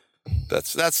 That's it.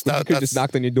 That's just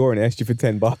knocked on your door and asked you for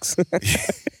 $10.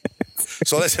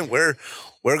 So listen, we're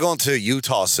going to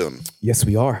Utah soon. Yes,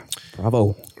 we are.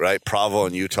 Bravo. Right, Provo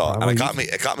in Utah. Bravo, And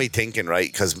it got me thinking,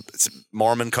 right? Because it's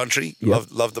Mormon country. Yep.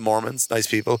 Love the Mormons, nice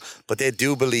people. But they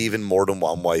do believe in more than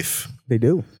one wife. They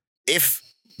do. If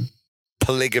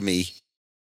polygamy,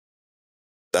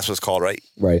 that's what it's called, right?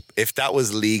 Right. If that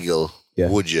was legal, Yeah.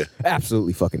 would you?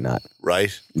 Absolutely fucking not.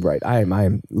 Right? Right. I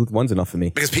am. One's enough for me.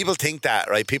 Because people think that,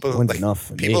 right? People One's enough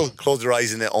for people me. close their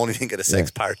eyes and they only think of the sex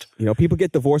part. You know, people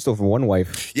get divorced over one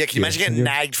wife. Yeah, can you imagine getting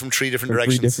nagged from three different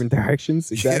directions? 3 different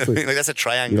directions. You know what I Exactly. mean? Like that's a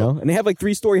triangle. You know, and they have like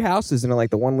 3-story houses, and they're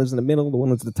like the one lives in the middle, the one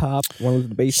lives at the top, one lives in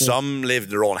the basement. Some live in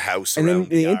their own house. And then around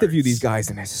they interview yards. these guys,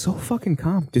 and they're so fucking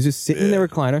calm. They're just sitting in their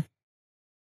recliner.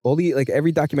 All the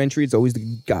every documentary, it's always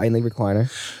the guy in the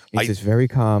recliner. He's just very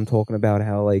calm, talking about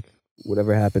how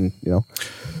whatever happened, you know.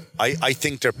 I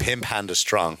think their pimp hand is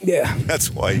strong. Yeah, That's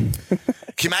why. Can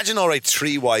you imagine, all right,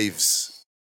 3 wives,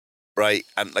 right?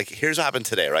 And here's what happened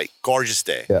today, right? Gorgeous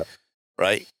day. Yeah.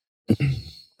 Right?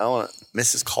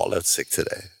 Mrs. called out sick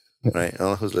today. Right? I don't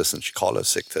know who's listening. She called out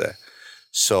sick today.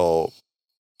 So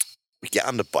we get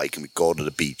on the bike and we go to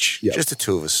the beach. Yep. Just the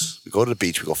two of us. We go to the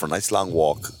beach. We go for a nice long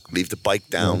walk. Leave the bike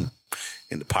down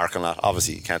in the parking lot.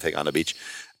 Obviously, you can't take it on the beach.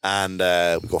 And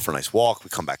we go for a nice walk.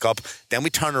 We come back up. Then we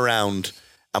turn around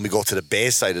and we go to the bay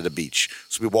side of the beach.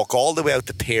 So we walk all the way out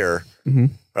the pier,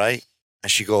 right?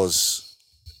 And she goes,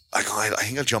 I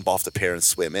think I'll jump off the pier and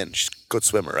swim in. She's a good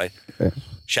swimmer, right? Yeah.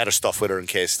 She had her stuff with her in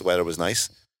case the weather was nice.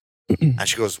 And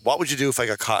she goes, what would you do if I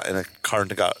got caught in a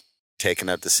current and got taken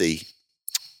out to sea?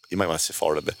 You might want to sit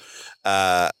forward a bit.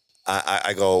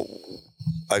 I go,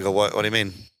 what do you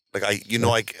mean?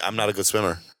 I'm not a good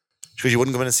swimmer. She goes, you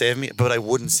wouldn't come in and save me? But I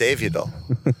wouldn't save you though.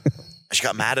 And she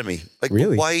got mad at me.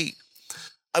 Really? Why?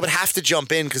 I would have to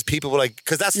jump in because people were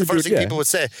because that's the first thing people would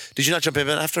say. Did you not jump in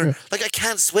after? Yeah. I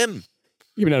can't swim.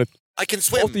 even I can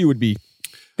swim. both of you would be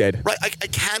dead. Right, I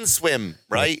can swim,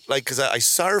 right? Because I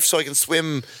surf, so I can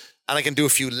swim and I can do a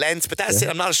few lengths, but that's it.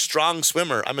 I'm not a strong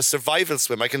swimmer. I'm a survival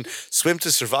swimmer. I can swim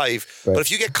to survive. Right. But if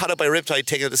you get caught up by a riptide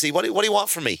taken out to sea, what do you want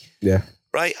from me? Yeah.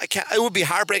 Right? I can't. It would be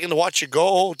heartbreaking to watch you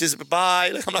go.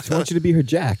 Bye. I'm not I want you to be her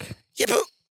Jack. Yeah,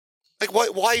 but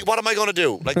why? What am I going to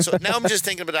do? So now I'm just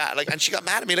thinking about that. And she got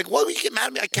mad at me. Why would you get mad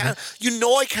at me? I can't. You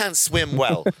know I can't swim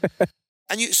well.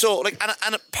 And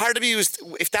and part of me was,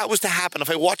 if that was to happen, if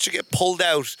I watched her get pulled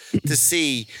out to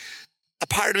sea, a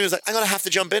part of me was I'm going to have to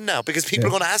jump in now because people are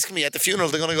going to ask me at the funeral.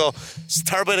 They're going to go, "It's a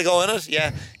terrible way to go in it."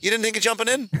 Yeah, you didn't think of jumping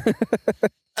in.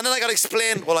 And then I got to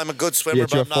explain, well, I'm a good swimmer,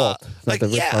 it's but your I'm not. fault.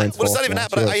 It's not even that,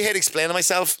 but I hate explaining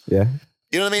myself. Yeah.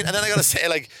 You know what I mean? And then I got to say,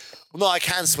 no, I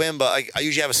can't swim, but I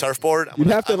usually have a surfboard. You'd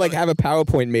have to have a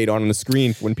PowerPoint made on the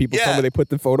screen when people come and they put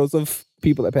the photos of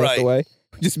people that passed away.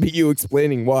 Just be you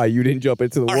explaining why you didn't jump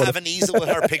into the water. Or have an easel with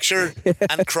her picture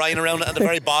and crying around it. At the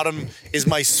very bottom is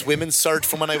my swimming cert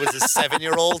from when I was a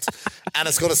 7-year-old. And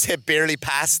it's going to say barely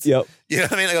passed. Yep. You know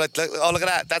what I mean? Oh, look at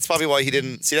that. That's probably why he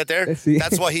didn't. See that there? See?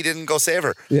 That's why he didn't go save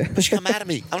her. Yeah. But she got mad at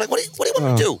me. I'm like, what do you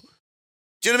want me to do?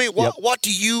 Do you know what I mean? What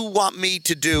do you want me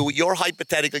to do with your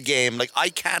hypothetical game? I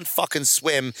can't fucking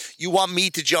swim. You want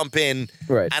me to jump in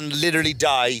and literally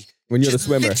die. When you're the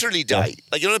swimmer. Literally die.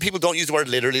 You know, people don't use the word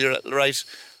literally, right?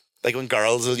 When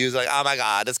girls will use oh my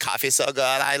God, this coffee's so good,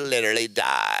 I literally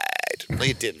died. No,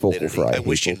 you didn't literally. I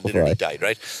wish you literally died,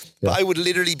 right? But I would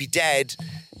literally be dead,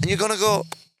 and you're going to go,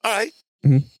 all right.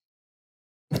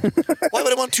 Mm-hmm. Why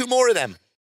would I want 2 more of them?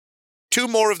 2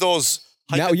 more of those.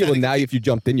 Now if you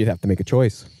jumped in, you'd have to make a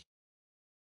choice.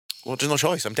 Well, there's no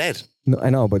choice. I'm dead. No,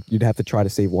 I know, but you'd have to try to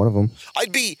save one of them.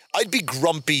 I'd be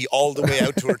grumpy all the way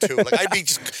out to her too. I'd be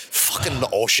just fucking in the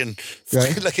ocean.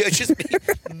 Right. I'd just be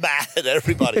mad at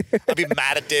everybody. I'd be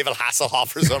mad at David Hasselhoff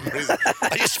for some reason.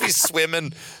 I'd just be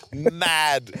swimming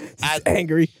mad.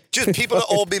 Angry. Just people that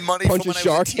owe me money Punch from a when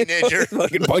shark. I was a teenager.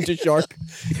 Fucking punch a shark.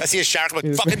 I see a shark, I'm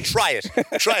like, fucking try it.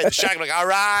 Try it. The shark, I'm like, all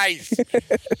right.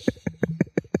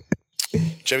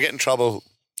 Did you ever get in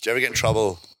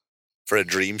trouble for a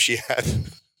dream she had?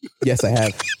 Yes, I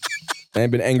have. And I've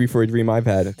been angry for a dream I've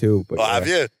had too. But, have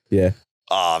you? Yeah.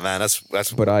 Oh man, that's.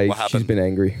 But what happened? She's been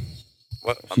angry.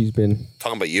 What? She's been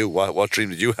talking about you. What dream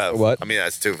did you have? What? I mean,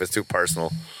 it's too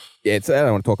personal. Yeah, I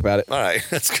don't want to talk about it. All right,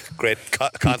 that's great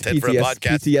content for a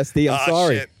podcast. PTSD. I'm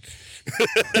sorry. Shit.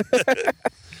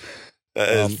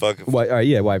 That is fucking.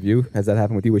 Why? Why have you? Has that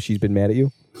happened with you? Where she's been mad at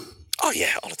you? Oh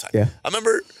yeah, all the time. Yeah. I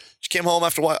remember she came home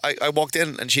after I walked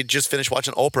in and she'd just finished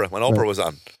watching Oprah when Oprah was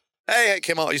on. Hey, I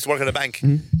came home. I used to work at a bank.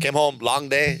 Mm-hmm. Came home, long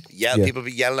day. People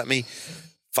be yelling at me.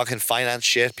 Fucking finance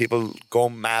shit. People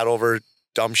going mad over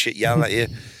dumb shit, yelling at you.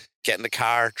 Get in the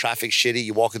car, traffic shitty.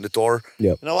 You walk in the door.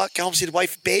 Yep. You know what? Go home, see the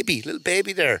wife, little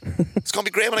baby there. It's gonna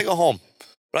be great when I go home.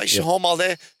 Right? She's home all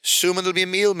day, assuming there'll be a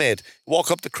meal made.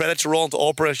 Walk up, the credits are rolling to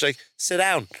Oprah. She's like, sit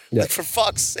down. Yeah. Like, for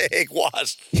fuck's sake,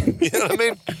 what? You know what I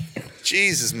mean?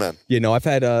 Jesus, man. You know, I've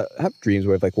had have dreams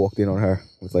where I've like walked in on her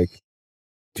with like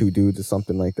 2 dudes or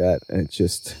something like that, and it's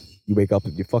just you wake up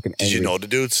and you're fucking angry. Did you know the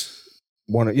dudes?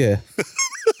 Yeah,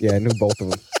 I knew both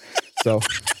of them. So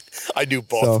I knew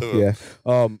both of them.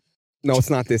 Yeah. No,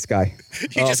 it's not this guy.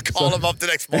 You just call him up the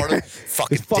next morning,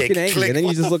 fucking He's fucking dick, angry, click. and then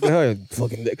you just look at her,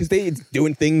 fucking, because they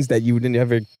doing things that you didn't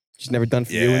ever, she's never done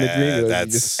for you in the dream. You're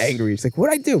that's just angry. It's like,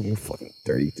 what'd I do? You're fucking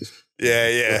dirty. Just,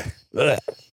 Yeah.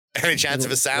 Any chance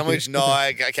of a sandwich? No,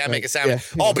 I can't make a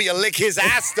sandwich. Yeah. Oh, but you lick his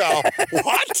ass, though.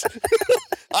 What?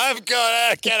 I'm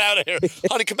gonna get out of here,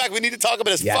 honey. Come back. We need to talk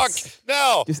about this. Yes. Fuck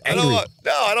no. Just I don't angry. want.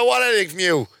 No, I don't want anything from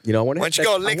you. You know, I wonder Why don't you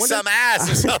go lick some ass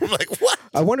or something? Like what?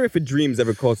 I wonder if a dream's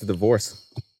ever caused a divorce.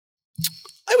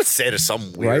 I would say there's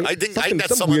some weird. Right? I think some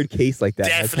that's someone weird case like that.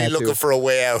 definitely looking for a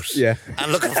way out. Yeah.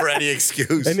 And looking for any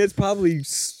excuse. And there's probably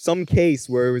some case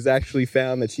where it was actually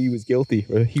found that she was guilty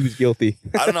or he was guilty.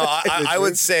 I don't know. I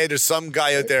would say there's some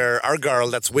guy out there, our girl,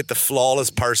 that's with the flawless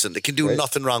person. They can do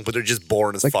nothing wrong, but they're just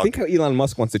boring as Like, fuck. think how Elon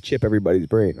Musk wants to chip everybody's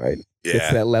brain, right? Yeah. It's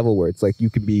to that level where it's like you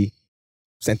could be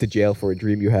sent to jail for a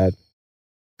dream you had.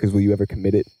 Because will you ever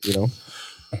commit it, you know?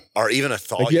 Or even a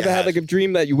thought. Like, you ever had like a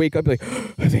dream that you wake up like,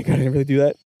 I think I didn't really do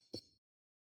that?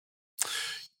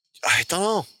 I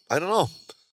don't know.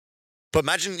 But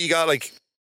imagine you got like.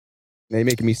 Now you're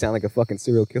making me sound like a fucking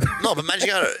serial killer. No, but imagine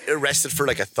you got arrested for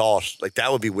like a thought. Like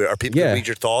that would be weird. Or people can read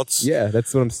your thoughts. Yeah,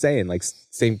 that's what I'm saying. Like,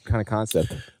 same kind of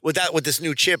concept. With this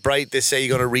new chip, right? They say you're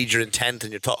going to read your intent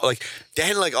and your thought. Like,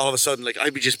 then like all of a sudden, like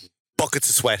I'd be just buckets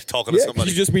of sweat talking to Yeah, somebody.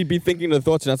 you just be thinking of the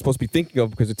thoughts you're not supposed to be thinking of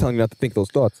because they're telling you not to think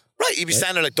those thoughts. Right, you'd be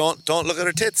standing there like, don't look at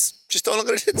her tits. Just don't look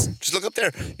at her tits. Just look up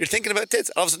there. You're thinking about tits.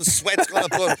 All of a sudden, sweat's going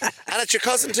up. And it's your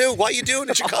cousin too. What are you doing?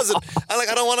 It's your cousin. I'm like,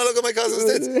 I don't want to look at my cousin's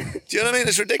tits. Do you know what I mean?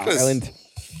 It's ridiculous. Ireland.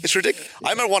 It's ridiculous. I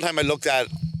remember one time I looked at.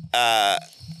 I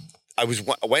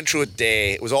went through a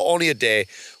day. It was only a day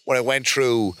when I went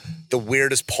through the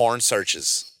weirdest porn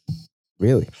searches.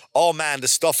 Really? Oh man, the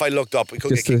stuff I looked up. We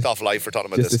couldn't get kicked off live for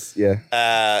talking about this.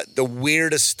 The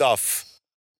weirdest stuff.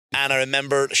 And I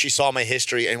remember she saw my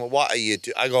history and went, what are you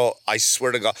doing? I go, I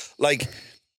swear to God, like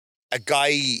a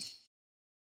guy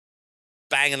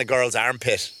banging a girl's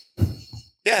armpit.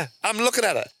 Yeah, I'm looking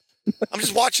at it. I'm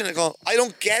just watching it going, I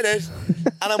don't get it.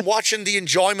 And I'm watching the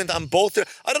enjoyment on both.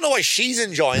 I don't know why she's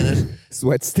enjoying it.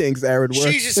 Sweat stinks, arid work.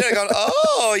 She's just there going,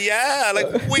 oh yeah.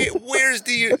 Like, where's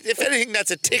if anything,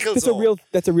 that's a tickle zone.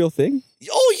 That's a real thing?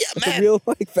 Oh yeah, That's man. a real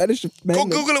like fetish of men. Go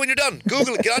Google it when you're done.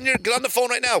 Google it. Get on the phone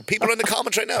right now. People are in the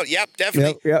comments right now. Yep,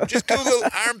 definitely. Yep. Just Google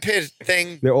armpit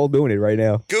thing. They're all doing it right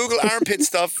now. Google armpit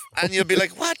stuff, and you'll be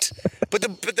like, "What?" But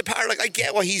the part, like, I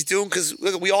get what he's doing because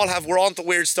look, we're on the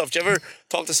weird stuff. Do you ever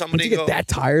talk to somebody? Did you get that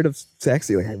tired of sex?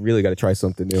 You're like, I really got to try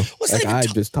something new. Like, I'm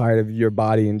just tired of your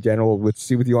body in general. Let's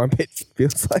see what the armpit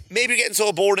feels like. Maybe you're getting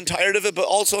so bored and tired of it, but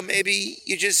also maybe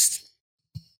you just.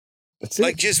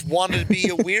 Like, just wanted to be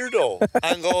a weirdo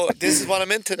and go, this is what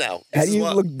I'm into now. How do you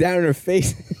look down in her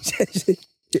face?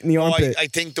 Getting the armpit. I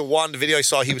think the video I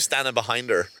saw, he was standing behind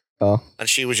her. Oh. And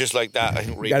she was just like that. I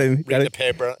think reading the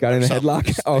paper. Got in a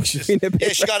headlock? Oh, she's in the paper. Yeah,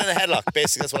 she got in a headlock.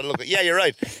 Basically, that's what it looked like. Yeah, you're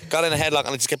right. Got in a headlock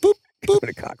and it just kept boop, boop,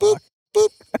 boop, boop,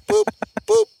 boop,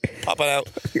 boop, popping out.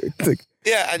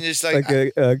 Yeah, and just like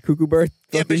a cuckoo bird.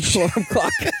 Yeah, but alarm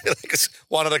clock. Like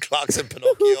one of the clocks in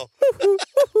Pinocchio.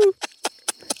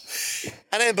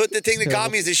 And then, but the thing that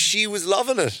got me is that she was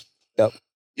loving it. Yep.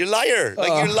 You're a liar. Like,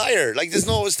 you're a liar. Like,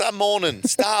 stop moaning.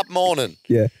 Stop moaning.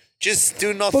 Yeah. Just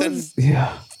do nothing.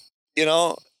 Yeah. You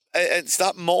know? And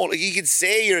stop moaning. Like, you can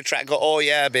say you're attracted. Go, oh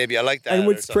yeah, baby, I like that. And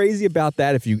what's crazy about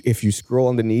that, if you scroll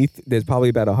underneath, there's probably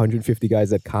about 150 guys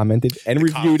that commented and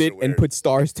reviewed it and put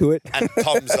stars to it. And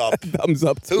thumbs up. Thumbs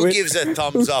up to Who it. gives a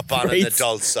thumbs up on an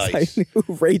adult site?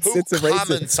 Who rates it? Who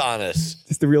comments on it?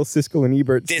 Just the real Siskel and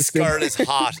Ebert. This girl is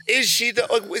hot. Is she?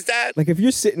 Is that? Like, if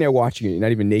you're sitting there watching it, you're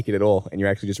not even naked at all, and you're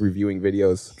actually just reviewing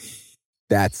videos,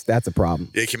 that's a problem.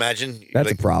 Yeah, can you imagine?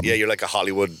 That's a problem. Yeah, you're like a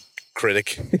Hollywood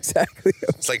critic. Exactly.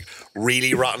 It's like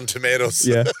really rotten tomatoes.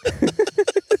 Yeah.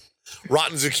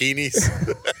 Rotten zucchinis.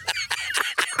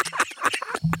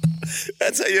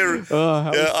 That's how you're.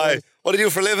 What do you do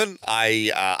for a living?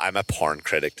 I'm a porn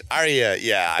critic. Are you?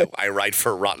 Yeah, I write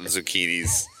for rotten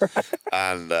zucchinis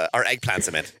and or eggplants.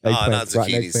 I meant. Oh, not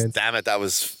zucchinis. Eggplants. Damn it! That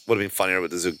would have been funnier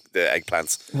with the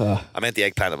eggplants. I meant the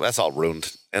eggplant. That's all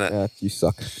ruined, innit? Yeah, you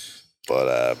suck.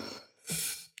 But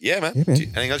Yeah, man. Yeah, man.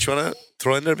 Anything else you want to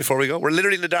throw in there before we go? We're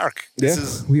literally in the dark.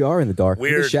 We are in the dark.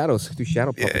 weird. The shadows. Do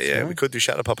shadow puppets. Yeah, we could do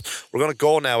shadow puppets. We're going to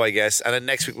go now, I guess. And then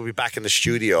next week we'll be back in the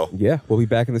studio. Yeah, we'll be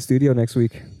back in the studio next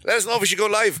week. Let us know if we should go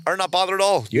live or not bother at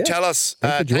all. You tell us.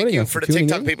 Thank you for the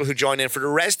TikTok people who join in. For the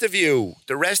rest of you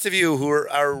who are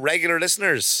our regular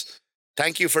listeners,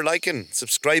 thank you for liking,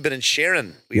 subscribing, and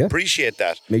sharing. We appreciate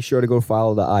that. Make sure to go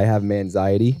follow the I Have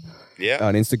MANxiety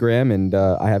on Instagram and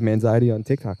I Have MANxiety on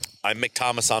TikTok. I'm Mick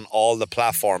Thomas on all the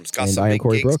platforms. Got some big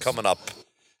gigs coming up.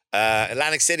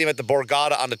 Atlantic City, I'm at the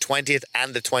Borgata on the 20th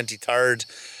and the 23rd.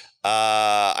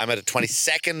 I'm at the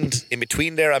 22nd. In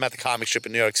between there, I'm at the comic strip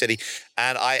in New York City.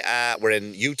 And we're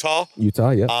in Utah.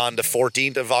 On the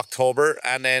 14th of October.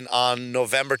 And then on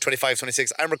November 25,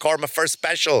 26, I'm recording my first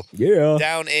special.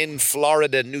 Down in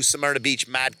Florida, New Smyrna Beach,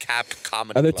 Madcap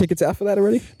Comedy Are there Club. tickets out for that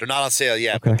already? They're not on sale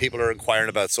yet, but people are inquiring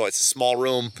about it. So it's a small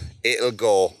room. It'll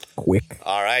go quick.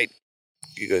 All right.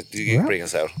 You bring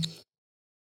us out.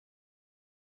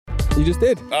 You just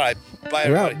did. All right. Bye,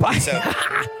 everybody. Bye. Peace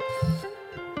out.